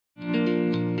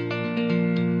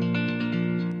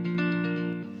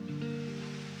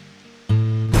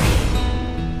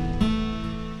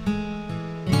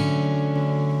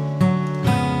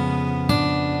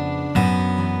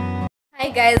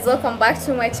guys, welcome back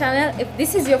to my channel. If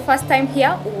this is your first time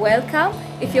here, welcome.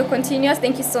 If you're continuous,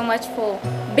 thank you so much for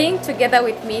being together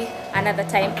with me another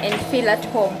time and feel at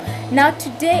home. Now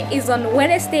today is on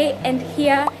Wednesday and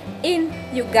here in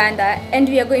Uganda, and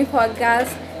we are going for a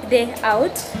girls' day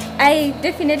out. I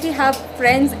definitely have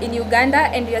friends in Uganda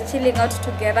and we are chilling out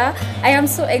together. I am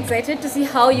so excited to see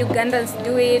how Ugandans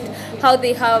do it, how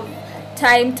they have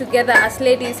time together as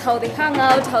ladies, how they hang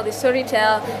out, how they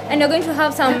storytell, and we're going to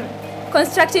have some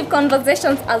constructive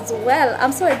conversations as well.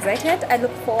 I'm so excited. I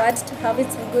look forward to having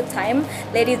some good time.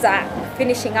 Ladies are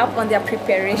finishing up on their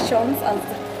preparations, as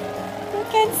you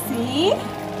can see.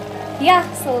 Yeah,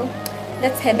 so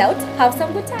let's head out, have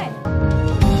some good time.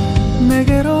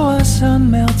 내게로 와서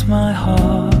melt my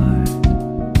heart.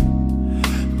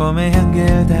 봄의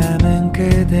향기를 담은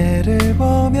그대를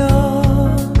보며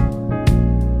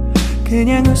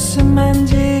그냥 웃음만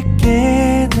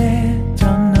짓게 돼.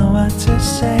 Don't know what to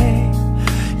say.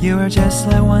 You are just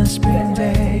like one spring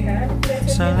day.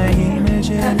 설레임을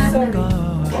주는 걸.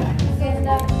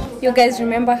 You guys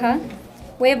remember her?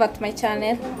 Wave at my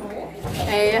channel.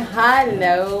 Hey,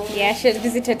 hello. Yeah, she has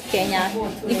visited Kenya.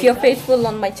 If you're faithful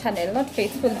on my channel, not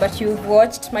faithful, but you've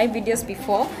watched my videos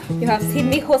before, you have seen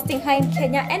me hosting her in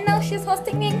Kenya, and now she's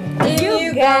hosting me in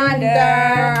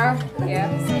Uganda. Yeah,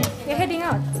 so we're heading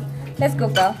out. Let's go,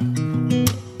 girl.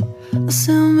 I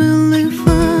sound really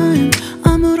fine.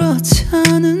 아무렇지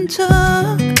않은 척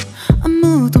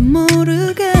아무도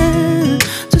모르게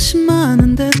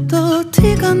조심하는데 또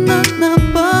티가 났나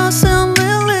봐. Sound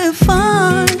really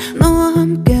fine. 너와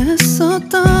함께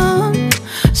했었던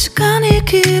시간이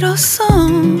길었어.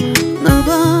 나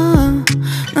봐.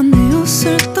 난 네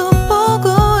옷을 또 보고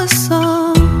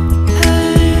있어.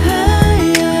 Hey,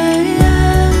 hey, yeah,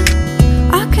 yeah.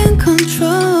 I can't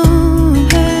control.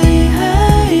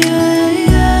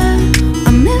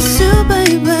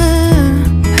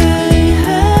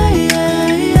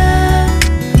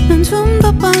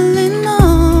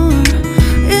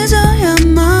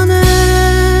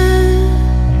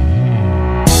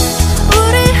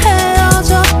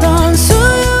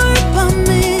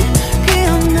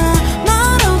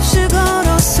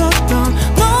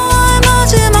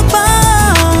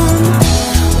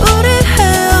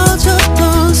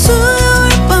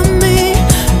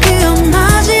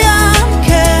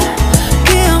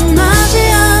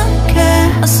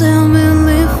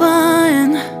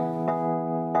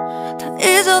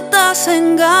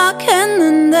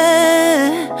 생각했는데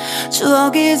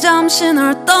추억이 잠시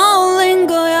널 떠올린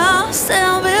거야.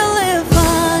 Sound really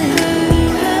fine.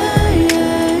 Hey,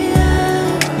 yeah,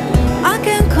 yeah. I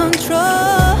can't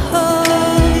control.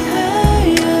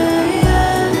 Hey, yeah,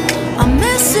 yeah. I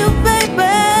miss you, baby.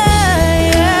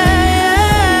 Yeah,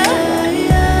 yeah,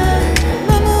 yeah.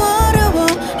 너무 어려워.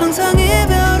 항상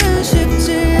이별은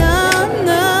쉽지 않아.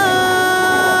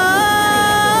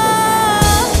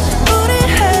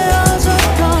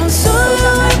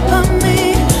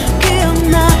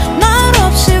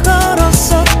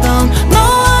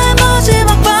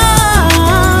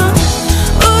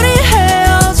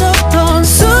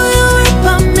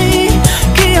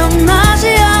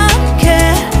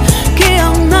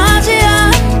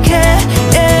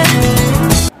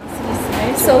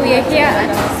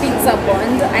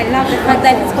 I love the fact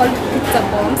that it's called pizza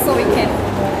bond, so we can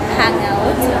hang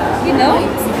out, you know.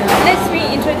 Let's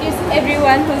reintroduce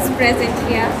everyone who's present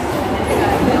here.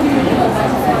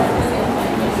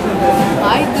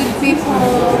 Hi, good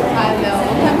people. Hello.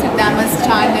 Welcome to Dama's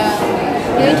channel.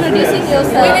 You're introducing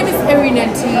yourself. My name is Erinah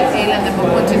TL and I'm a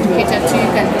content creator too.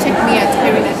 You can check me at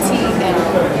Erinah TL.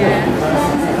 Yeah.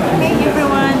 Hey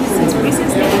everyone, this is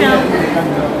Princess Michelle.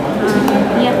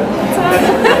 Yeah.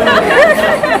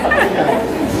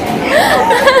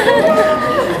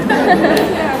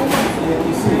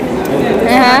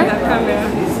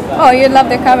 Oh, you love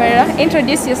the camera.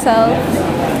 Introduce yourself.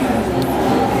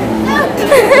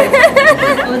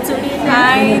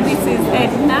 Hi, this is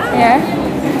Edna. Yeah.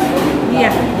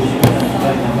 Yeah.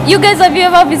 You guys, have you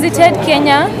ever visited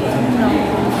Kenya? No.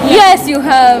 Yes, you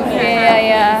have.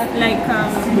 Yeah. Like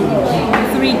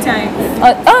 3 times.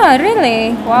 Oh,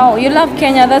 really? Wow, you love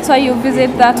Kenya. That's why you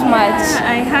visit that much.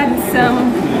 I had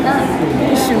some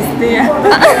issues there.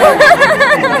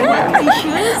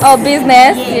 Issues? Oh,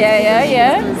 business.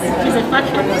 Yeah. She's a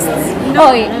fashionist.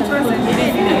 No, it wasn't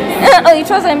business. Oh, it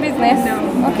wasn't business.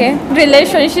 No. Okay.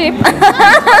 Relationship.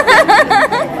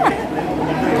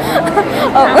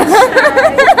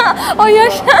 Oh,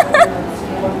 you're shy.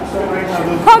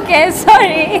 Okay,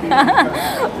 sorry.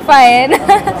 Fine.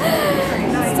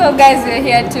 So So guys, we're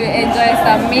here to enjoy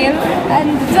some meal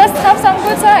and just have some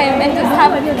good time and just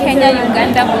have Kenya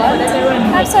Uganda vlog.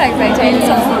 I'm so excited.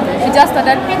 So we just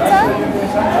ordered pizza.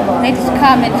 Let's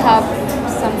come and have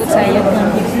some good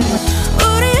time.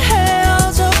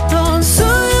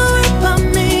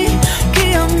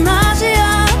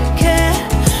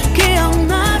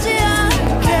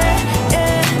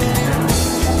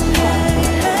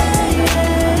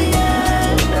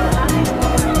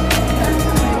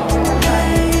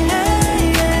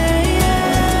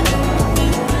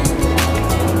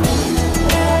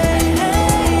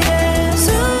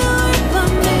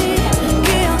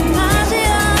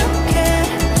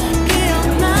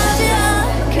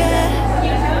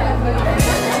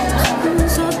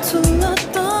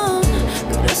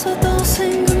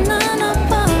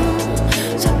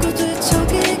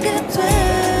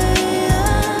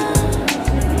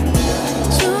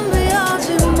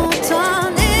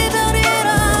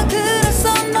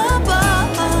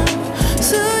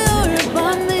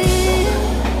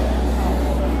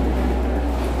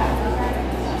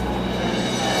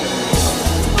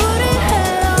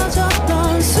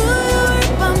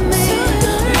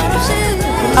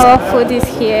 Our food is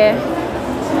here.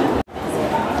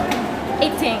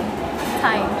 Eating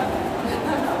time.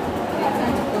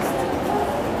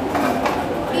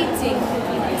 Eating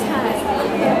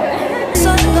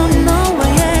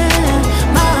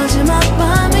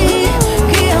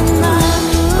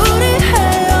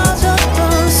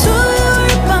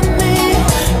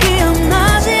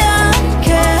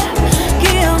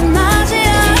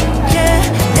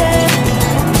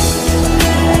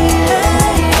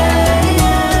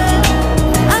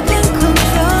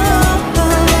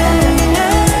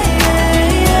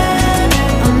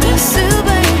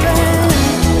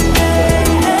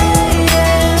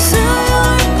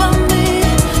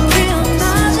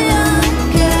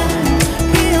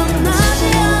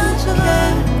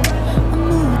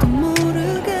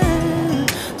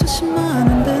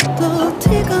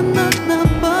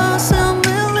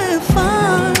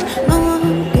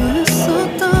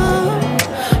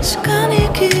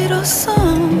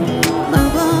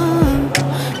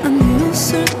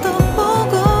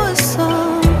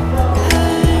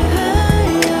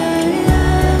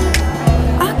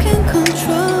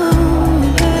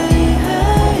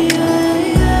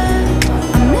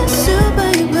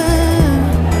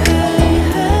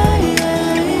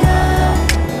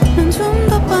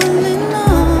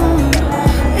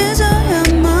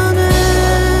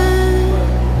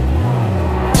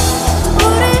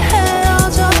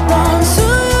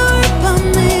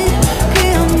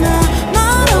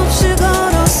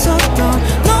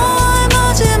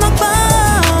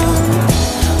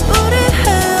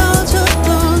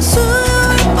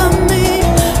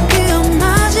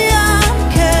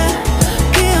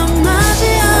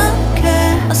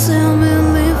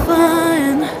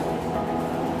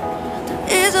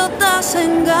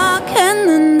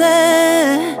생각했는데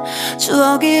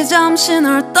추억이 잠시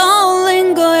널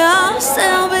떠올린 거야.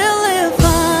 Still believe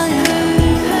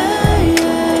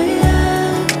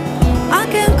I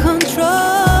can control.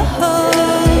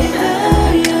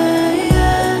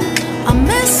 I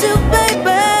miss you baby.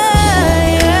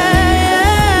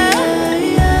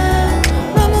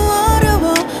 너무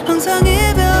어려워 항상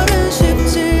이별은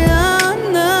쉽지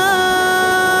않아.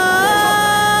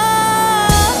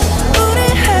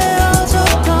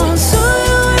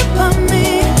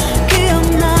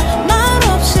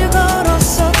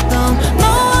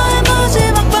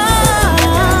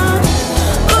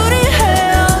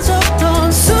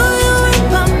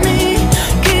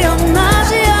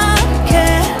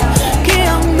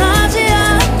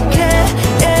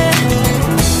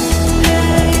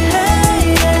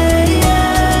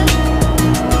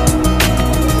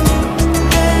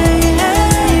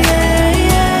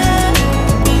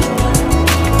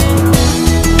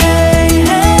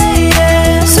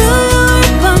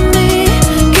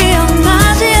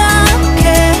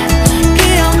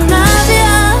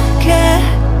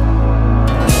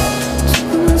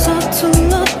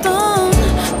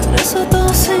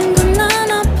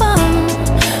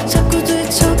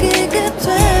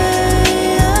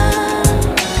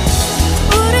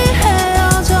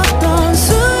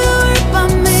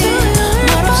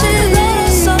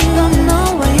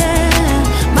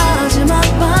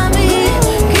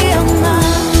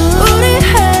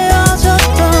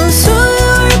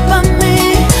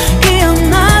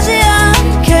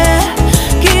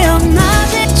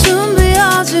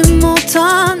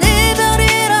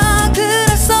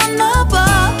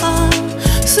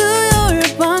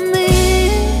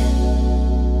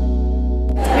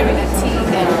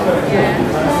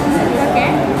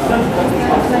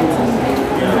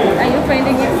 Are you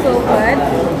finding it?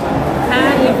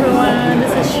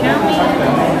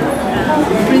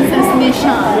 Princess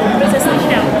Nishan. Princess